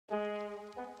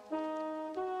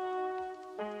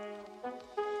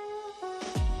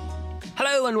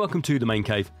Hello and welcome to the Main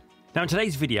Cave. Now in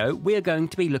today's video we are going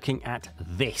to be looking at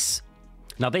this.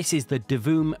 Now this is the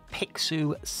Divoom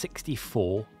Pixoo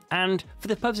 64, and for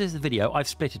the purposes of the video I've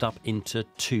split it up into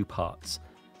two parts.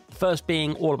 The first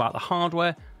being all about the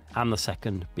hardware and the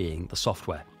second being the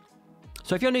software.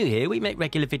 So if you're new here, we make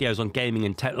regular videos on gaming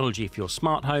and technology for your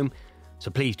smart home, so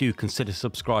please do consider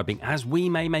subscribing as we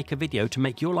may make a video to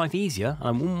make your life easier and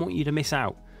I wouldn't want you to miss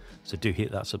out. So do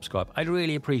hit that subscribe, I'd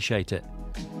really appreciate it.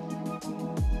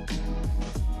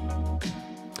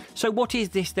 So what is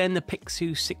this then, the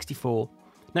Pixoo 64?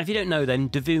 Now if you don't know then,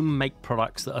 Divoom make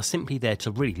products that are simply there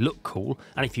to really look cool,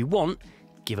 and if you want,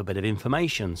 give a bit of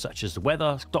information such as the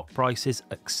weather, stock prices,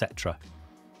 etc.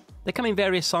 They come in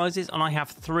various sizes and I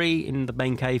have three in the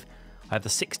main cave. I have the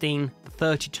 16, the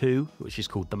 32, which is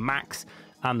called the Max,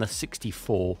 and the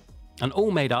 64, and all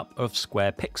made up of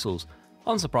square pixels,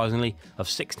 unsurprisingly of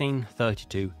 16,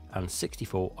 32 and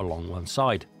 64 along one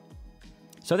side.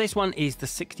 So this one is the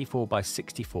 64 by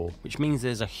 64, which means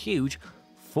there's a huge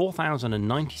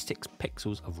 4096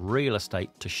 pixels of real estate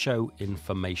to show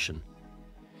information.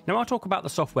 Now I'll talk about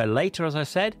the software later as I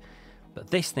said,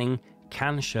 but this thing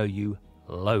can show you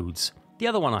loads. The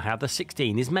other one I have, the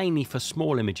 16, is mainly for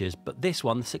small images, but this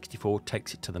one, the 64,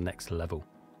 takes it to the next level.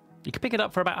 You can pick it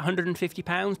up for about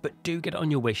 £150, but do get it on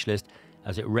your wish list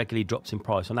as it regularly drops in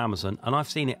price on Amazon, and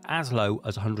I've seen it as low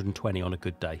as 120 on a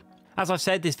good day. As I've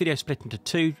said, this video is split into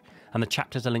two, and the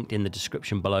chapters are linked in the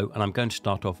description below, and I'm going to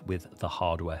start off with the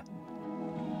hardware.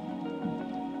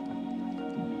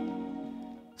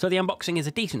 So the unboxing is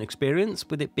a decent experience,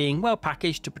 with it being well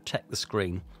packaged to protect the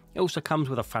screen. It also comes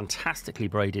with a fantastically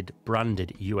branded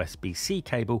USB-C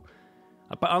cable,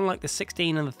 but unlike the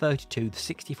 16 and the 32, the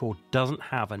 64 doesn't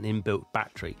have an inbuilt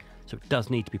battery, so it does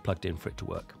need to be plugged in for it to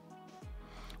work.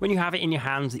 When you have it in your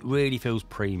hands, it really feels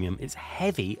premium. It's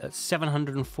heavy at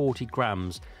 740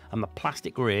 grams, and the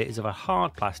plastic rear is of a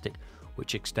hard plastic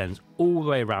which extends all the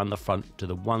way around the front to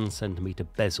the 1 centimeter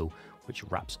bezel, which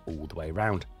wraps all the way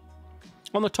around.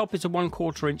 On the top is a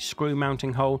 1/4 inch screw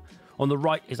mounting hole. On the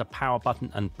right is a power button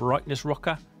and brightness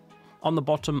rocker. On the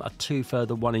bottom are two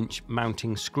further 1 inch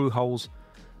mounting screw holes.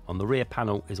 On the rear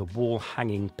panel is a wall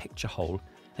hanging picture hole,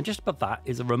 and just above that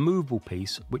is a removable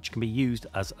piece which can be used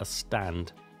as a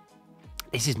stand.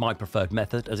 This is my preferred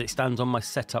method as it stands on my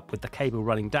setup with the cable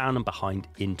running down and behind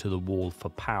into the wall for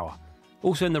power.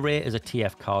 Also in the rear is a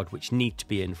TF card which needs to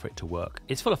be in for it to work.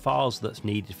 It's full of files that's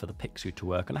needed for the Pixoo to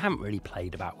work, and I haven't really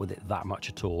played about with it that much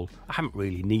at all. I haven't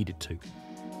really needed to.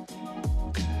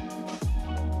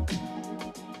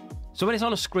 So when it's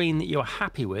on a screen that you're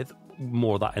happy with,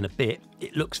 more of that in a bit,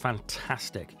 it looks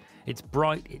fantastic. It's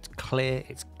bright, it's clear,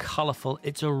 it's colourful,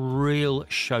 it's a real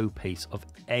showpiece of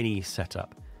any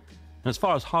setup. And as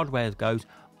far as hardware goes,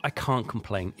 I can't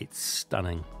complain, it's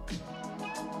stunning.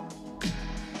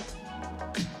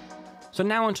 So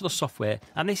now onto the software,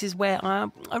 and this is where I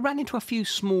ran into a few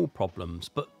small problems,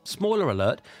 but spoiler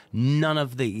alert, none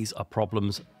of these are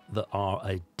problems that are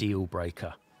a deal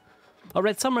breaker. I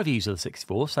read some reviews of the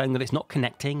 64 saying that it's not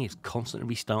connecting, it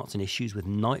constantly restarts and issues with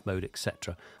night mode,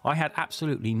 etc. I had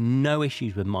absolutely no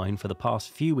issues with mine for the past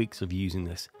few weeks of using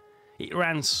this. It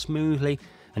ran smoothly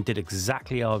and did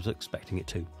exactly as I was expecting it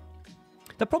to.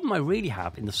 The problem I really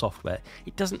have in the software,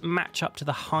 it doesn't match up to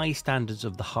the high standards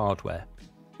of the hardware.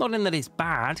 Not in that it's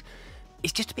bad,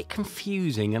 it's just a bit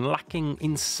confusing and lacking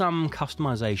in some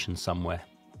customization somewhere.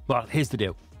 Well, here's the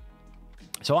deal.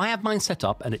 So I have mine set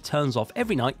up and it turns off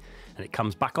every night and it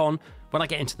comes back on when I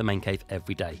get into the main cave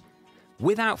every day.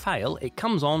 Without fail, it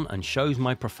comes on and shows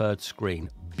my preferred screen.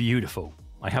 Beautiful.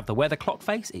 I have the weather clock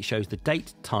face, it shows the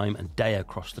date, time and day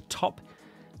across the top.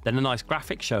 Then a nice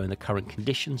graphic showing the current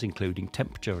conditions, including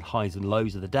temperature and highs and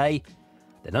lows of the day.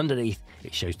 Then underneath,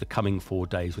 it shows the coming 4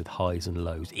 days with highs and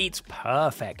lows. It's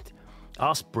perfect.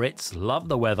 Us Brits love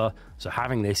the weather, so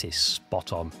having this is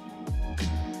spot on.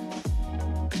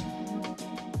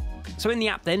 So in the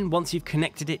app then, once you've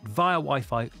connected it via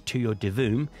Wi-Fi to your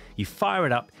Divoom, you fire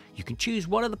it up, you can choose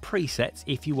one of the presets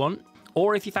if you want,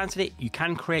 or if you fancied it, you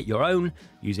can create your own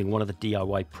using one of the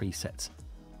DIY presets.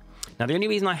 Now the only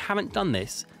reason I haven't done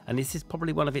this, and this is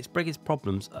probably one of its biggest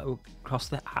problems across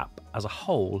the app as a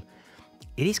whole,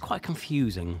 it is quite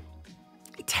confusing.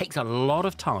 It takes a lot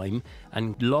of time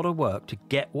and a lot of work to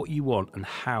get what you want and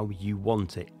how you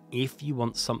want it, if you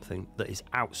want something that is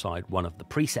outside one of the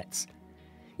presets.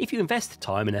 If you invest the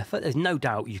time and effort, there's no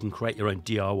doubt you can create your own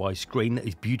DIY screen that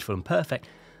is beautiful and perfect,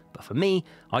 but for me,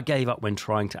 I gave up when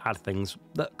trying to add things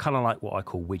that kind of like what I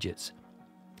call widgets.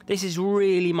 This is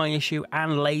really my issue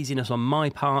and laziness on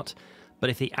my part, but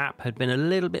if the app had been a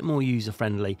little bit more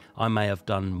user-friendly, I may have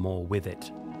done more with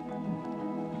it.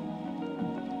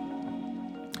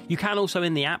 You can also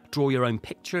in the app draw your own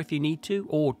picture if you need to,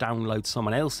 or download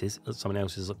someone else's that someone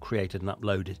else has created and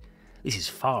uploaded. This is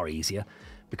far easier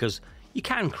because you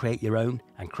can create your own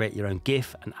and create your own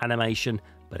GIF and animation,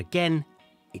 but again,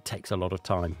 it takes a lot of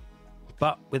time.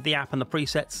 But with the app and the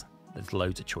presets, there's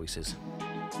loads of choices.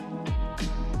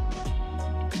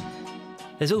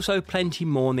 There's also plenty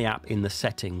more in the app in the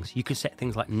settings. You can set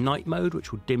things like night mode,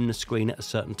 which will dim the screen at a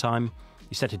certain time.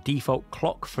 You set a default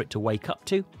clock for it to wake up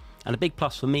to. And a big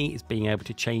plus for me is being able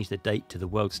to change the date to the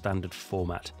world standard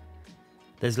format.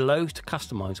 There's loads to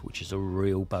customise, which is a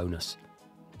real bonus.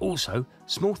 Also,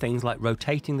 small things like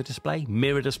rotating the display,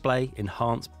 mirror display,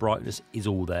 enhanced brightness is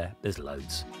all there. There's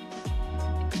loads.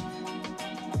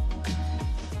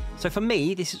 So for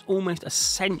me, this is almost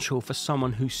essential for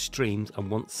someone who streams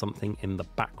and wants something in the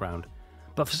background.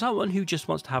 But for someone who just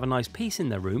wants to have a nice piece in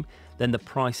their room, then the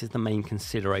price is the main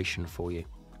consideration for you.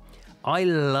 I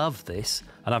love this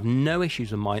and I've no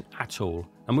issues with mine at all.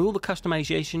 And with all the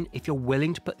customization, if you're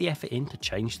willing to put the effort in to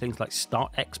change things like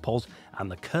Start XPOS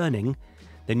and the kerning,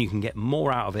 then you can get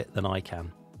more out of it than I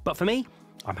can. But for me,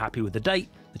 I'm happy with the date,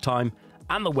 the time,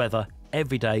 and the weather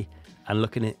every day, and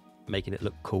looking at it, making it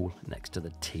look cool next to the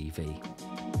TV.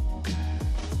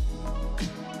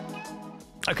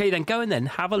 Okay, then go and then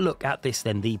have a look at this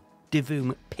then, the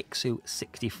Divoom Pixoo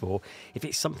 64. If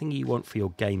it's something you want for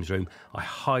your games room, I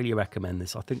highly recommend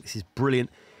this. I think this is brilliant.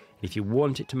 And if you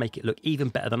want it to make it look even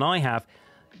better than I have,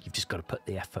 you've just got to put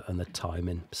the effort and the time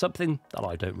in. Something that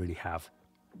I don't really have.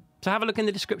 So have a look in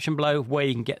the description below where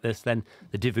you can get this then,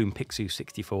 the Divoom Pixoo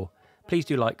 64. Please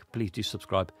do like, please do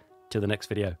subscribe. Till the next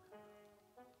video.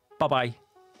 Bye-bye.